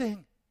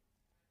everything.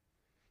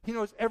 He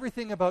knows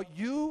everything about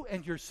you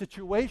and your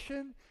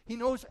situation. He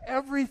knows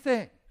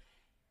everything.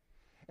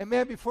 And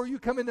man, before you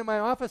come into my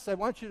office, I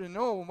want you to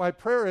know my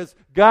prayer is,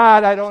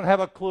 God, I don't have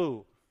a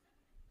clue.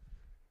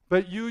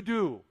 But you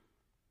do.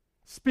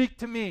 Speak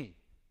to me.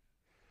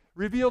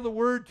 Reveal the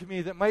word to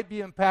me that might be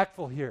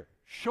impactful here.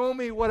 Show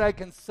me what I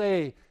can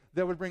say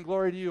that would bring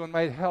glory to you and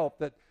might help,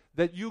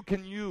 that you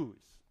can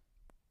use.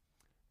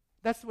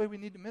 That's the way we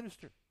need to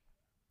minister.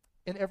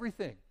 In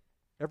everything.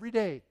 Every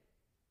day.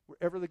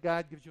 Wherever the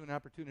God gives you an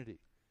opportunity.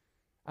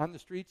 On the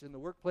streets, in the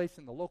workplace,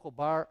 in the local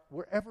bar,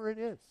 wherever it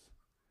is.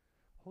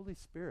 Holy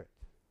Spirit,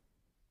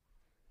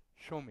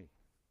 show me.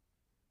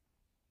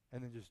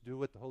 And then just do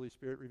what the Holy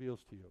Spirit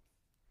reveals to you.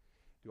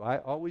 Do I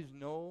always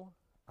know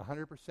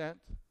 100%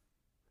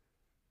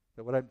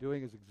 that what I'm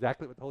doing is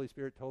exactly what the Holy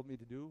Spirit told me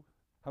to do?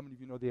 How many of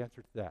you know the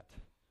answer to that?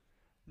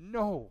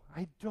 No,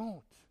 I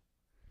don't.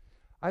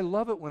 I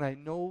love it when I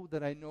know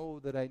that I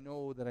know that I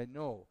know that I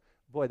know.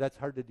 Boy, that's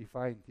hard to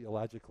define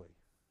theologically.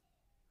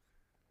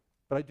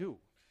 But I do.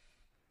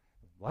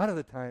 A lot of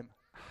the time,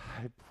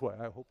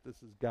 I hope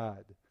this is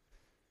God,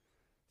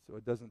 so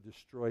it doesn't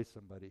destroy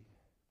somebody.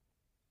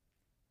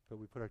 But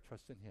we put our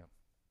trust in Him.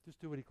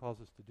 Just do what He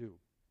calls us to do.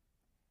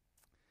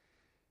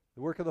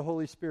 The work of the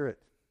Holy Spirit.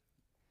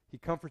 He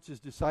comforts His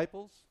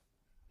disciples.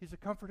 He's a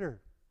comforter,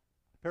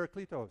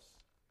 Parakletos.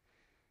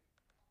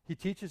 He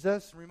teaches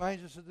us and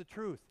reminds us of the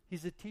truth.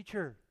 He's a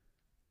teacher,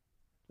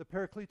 the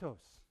Parakletos.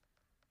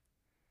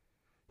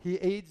 He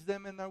aids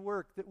them in their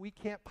work that we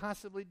can't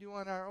possibly do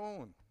on our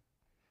own.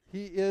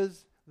 He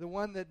is the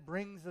one that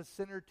brings a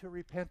sinner to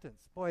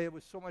repentance. Boy, it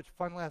was so much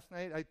fun last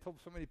night. I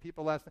told so many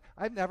people last night,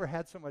 I've never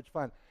had so much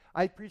fun.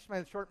 I preached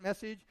my short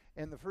message,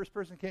 and the first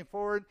person came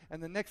forward,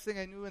 and the next thing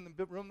I knew in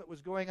the room that was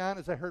going on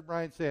is I heard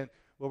Brian saying,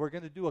 well, we're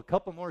going to do a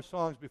couple more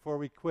songs before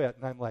we quit.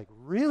 And I'm like,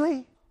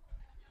 really?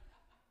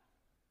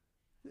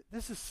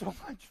 This is so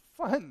much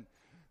fun.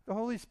 The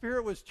Holy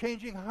Spirit was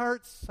changing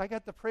hearts. I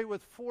got to pray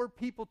with 4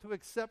 people to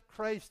accept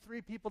Christ, 3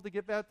 people to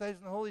get baptized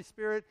in the Holy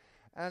Spirit,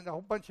 and a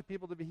whole bunch of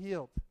people to be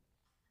healed.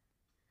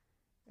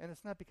 And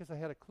it's not because I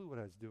had a clue what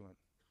I was doing.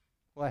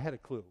 Well, I had a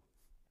clue.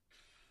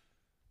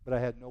 But I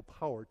had no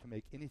power to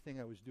make anything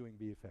I was doing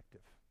be effective.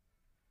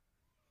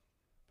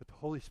 But the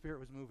Holy Spirit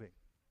was moving.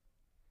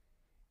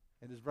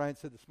 And as Brian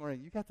said this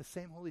morning, you got the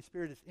same Holy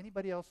Spirit as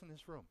anybody else in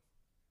this room.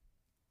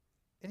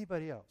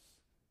 Anybody else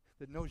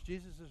that knows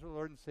Jesus as their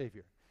Lord and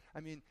Savior. I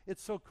mean,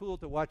 it's so cool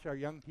to watch our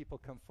young people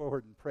come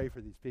forward and pray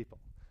for these people.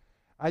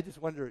 I just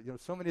wonder,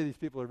 so many of these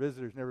people are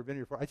visitors, never been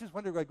here before. I just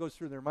wonder what goes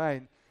through their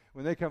mind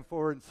when they come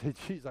forward and say,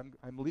 geez,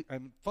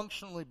 I'm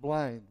functionally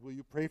blind. Will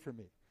you pray for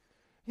me?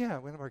 Yeah,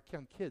 one of our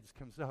young kids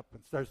comes up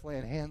and starts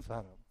laying hands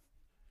on them.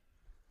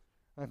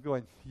 I'm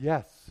going,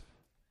 yes,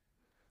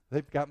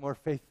 they've got more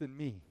faith than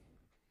me.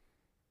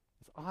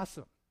 It's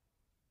awesome.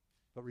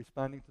 But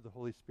responding to the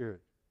Holy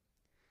Spirit.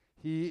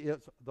 He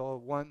is the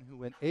one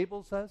who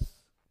enables us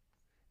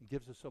and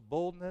gives us a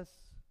boldness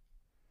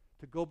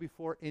to go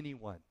before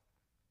anyone.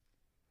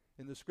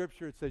 In the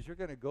scripture it says you're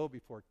going to go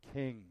before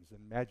kings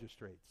and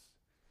magistrates.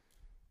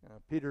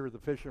 Peter the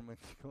fisherman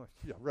going,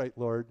 yeah, right,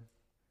 Lord.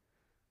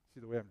 See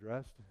the way I'm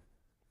dressed?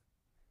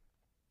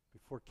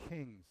 Before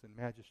kings and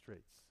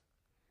magistrates.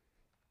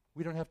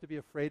 We don't have to be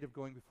afraid of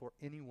going before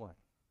anyone.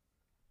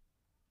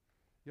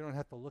 You don't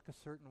have to look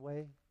a certain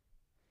way.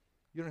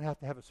 You don't have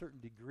to have a certain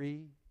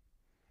degree.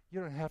 You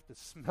don't have to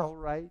smell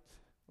right.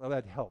 Well,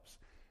 that helps.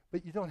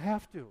 But you don't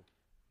have to.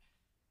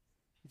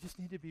 You just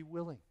need to be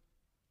willing.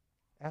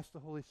 Ask the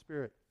Holy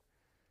Spirit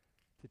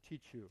to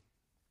teach you.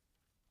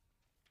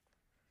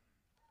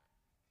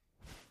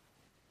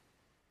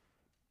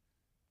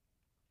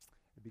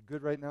 It'd be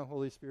good right now,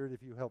 Holy Spirit,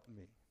 if you helped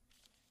me.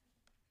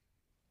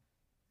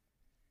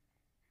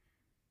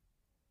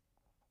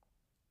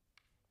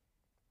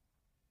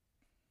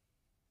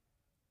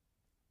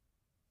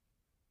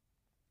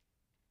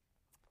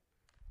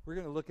 We're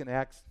going to look in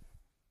Acts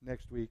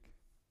next week.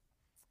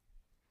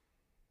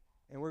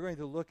 And we're going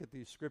to look at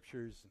these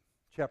scriptures,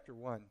 chapter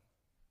 1,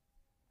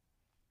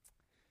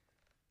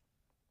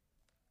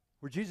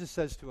 where Jesus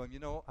says to him,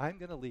 I'm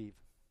going to leave.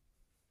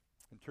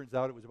 And turns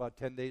out it was about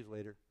 10 days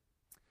later.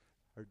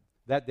 Or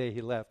that day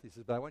he left. He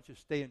says, but I want you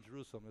to stay in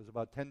Jerusalem. It was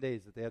about 10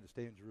 days that they had to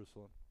stay in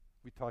Jerusalem.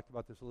 We talked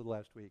about this a little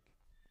last week.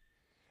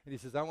 And he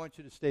says, I want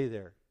you to stay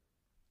there.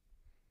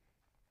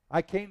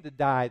 I came to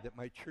die that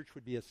my church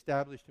would be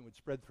established and would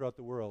spread throughout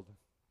the world.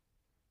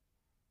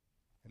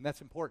 And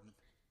that's important.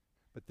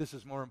 But this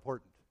is more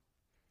important.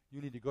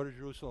 You need to go to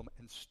Jerusalem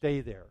and stay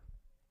there.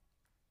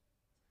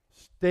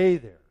 Stay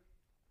there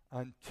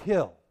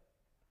until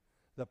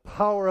the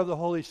power of the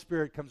Holy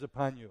Spirit comes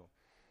upon you.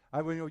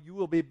 You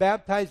will be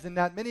baptized in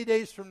not many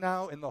days from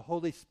now in the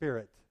Holy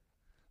Spirit.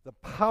 The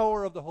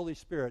power of the Holy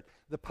Spirit.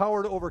 The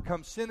power to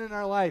overcome sin in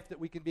our life that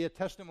we can be a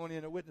testimony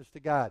and a witness to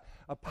God.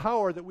 A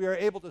power that we are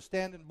able to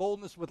stand in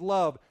boldness with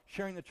love,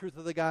 sharing the truth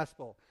of the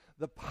gospel.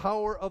 The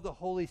power of the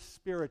Holy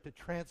Spirit to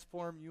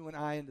transform you and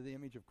I into the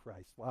image of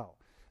Christ. Wow,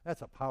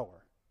 that's a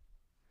power.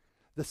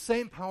 The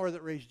same power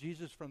that raised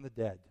Jesus from the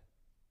dead.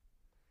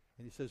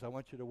 And he says, I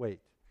want you to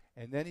wait.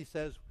 And then he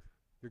says,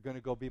 you're going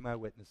to go be my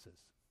witnesses.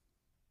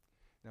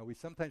 Now, we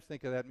sometimes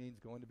think of that means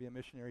going to be a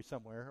missionary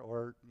somewhere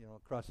or,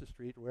 across the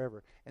street or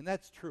wherever. And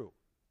that's true.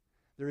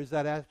 There is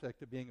that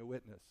aspect of being a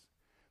witness.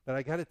 But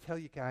I got to tell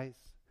you guys,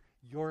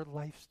 your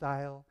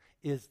lifestyle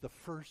is the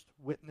first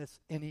witness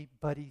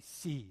anybody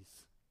sees.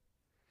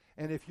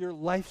 And if your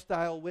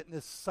lifestyle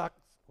witness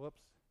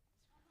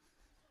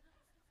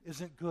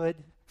isn't good,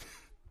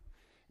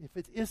 if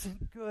it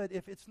isn't good,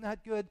 if it's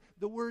not good,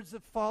 the words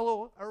that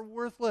follow are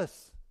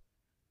worthless.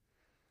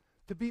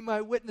 To be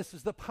my witness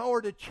is the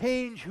power to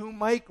change who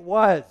Mike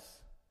was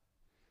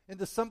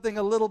into something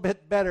a little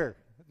bit better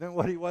than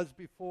what he was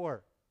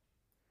before.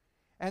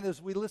 And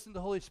as we listen to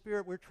the Holy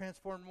Spirit, we're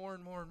transformed more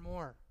and more and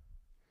more.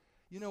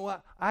 You know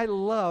what? I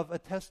love a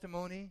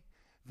testimony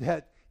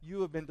that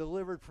you have been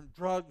delivered from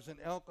drugs and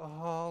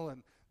alcohol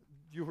and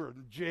you were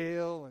in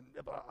jail. And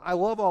I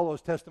love all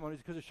those testimonies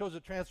because it shows the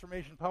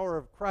transformation power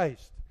of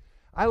Christ.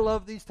 I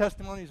love these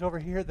testimonies over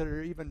here that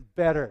are even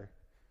better.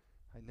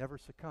 I never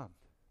succumbed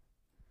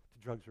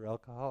to drugs or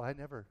alcohol. I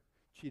never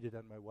cheated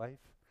on my wife.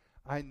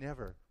 I've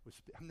never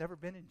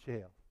been in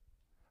jail.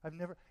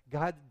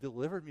 God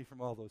delivered me from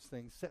all those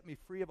things, set me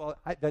free of all,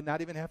 not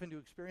even having to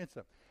experience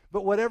them.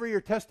 But whatever your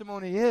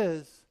testimony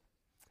is,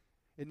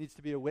 it needs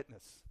to be a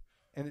witness.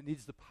 And it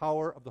needs the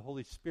power of the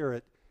Holy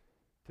Spirit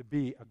to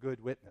be a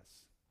good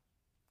witness.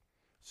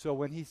 So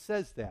when he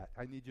says that,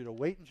 I need you to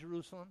wait in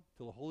Jerusalem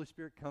till the Holy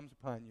Spirit comes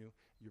upon you,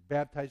 you're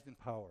baptized in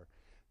power,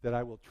 that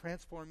I will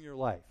transform your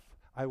life.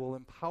 I will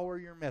empower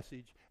your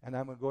message, and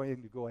I'm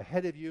going to go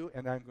ahead of you,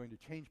 and I'm going to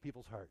change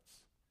people's hearts.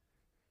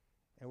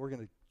 And we're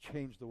going to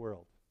change the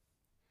world.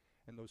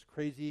 And those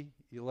crazy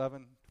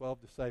 11,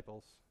 12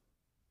 disciples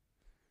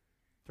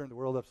turned the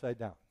world upside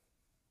down.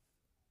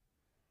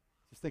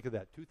 Just think of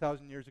that.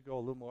 2,000 years ago, a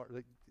little more,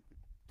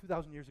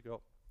 2,000 years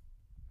ago,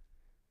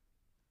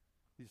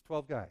 these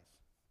 12 guys.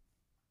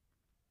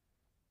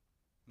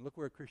 And look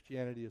where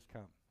Christianity has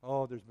come.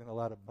 Oh, there's been a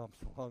lot of bumps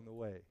along the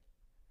way.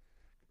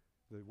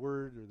 The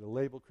word or the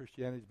label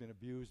Christianity has been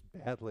abused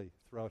badly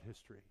throughout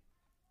history.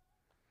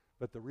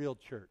 But the real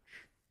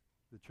church,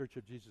 the Church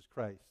of Jesus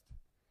Christ,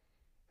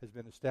 has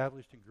been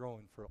established and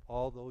grown for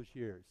all those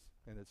years.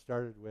 And it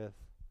started with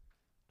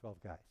 12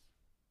 guys.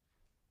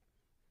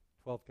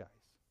 12 guys.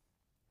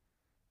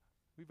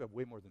 We've got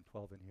way more than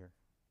 12 in here.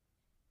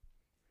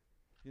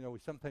 We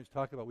sometimes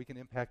talk about we can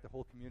impact the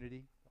whole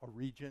community, a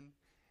region,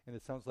 and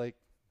it sounds like,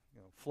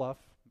 fluff.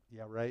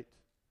 Yeah, right.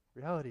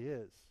 Reality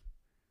is,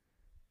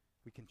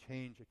 we can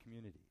change a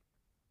community.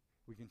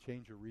 We can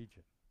change a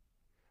region.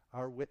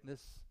 Our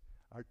witness,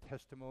 our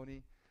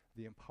testimony,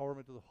 the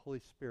empowerment of the Holy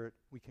Spirit,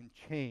 we can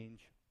change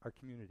our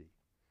community.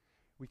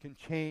 We can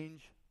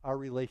change our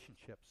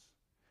relationships.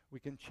 We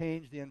can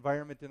change the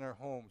environment in our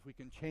homes. We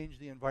can change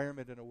the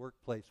environment in a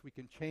workplace. We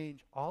can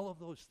change all of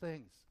those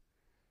things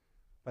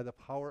by the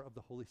power of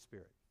the Holy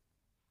Spirit.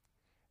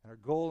 And our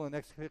goal in the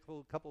next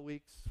couple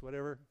weeks,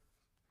 whatever,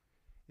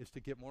 is to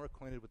get more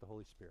acquainted with the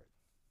Holy Spirit.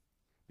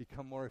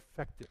 Become more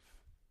effective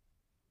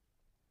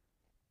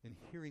in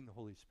hearing the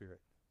Holy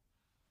Spirit.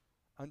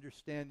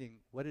 Understanding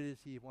what it is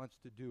he wants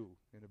to do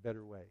in a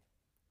better way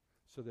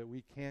so that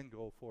we can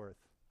go forth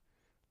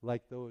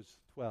like those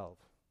 12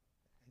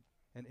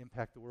 and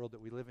impact the world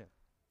that we live in.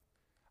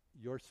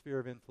 Your sphere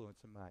of influence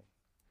and mine.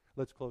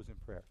 Let's close in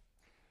prayer.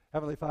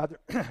 Heavenly Father,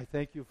 I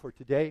thank you for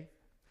today.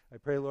 I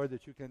pray, Lord,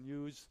 that you can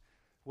use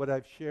what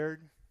I've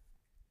shared.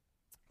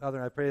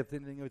 Father, I pray if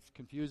anything that's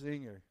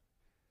confusing or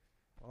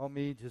all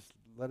me, just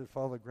let it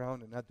fall on the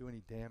ground and not do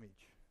any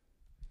damage.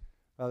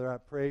 Father, I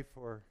pray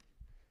for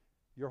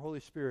your Holy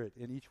Spirit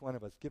in each one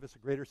of us. Give us a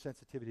greater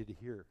sensitivity to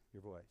hear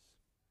your voice,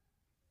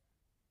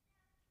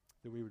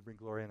 that we would bring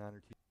glory and honor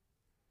to you.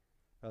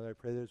 Father, I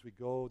pray that as we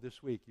go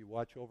this week, you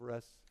watch over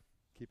us,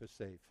 keep us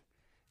safe.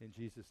 In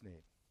Jesus'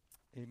 name,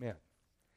 amen.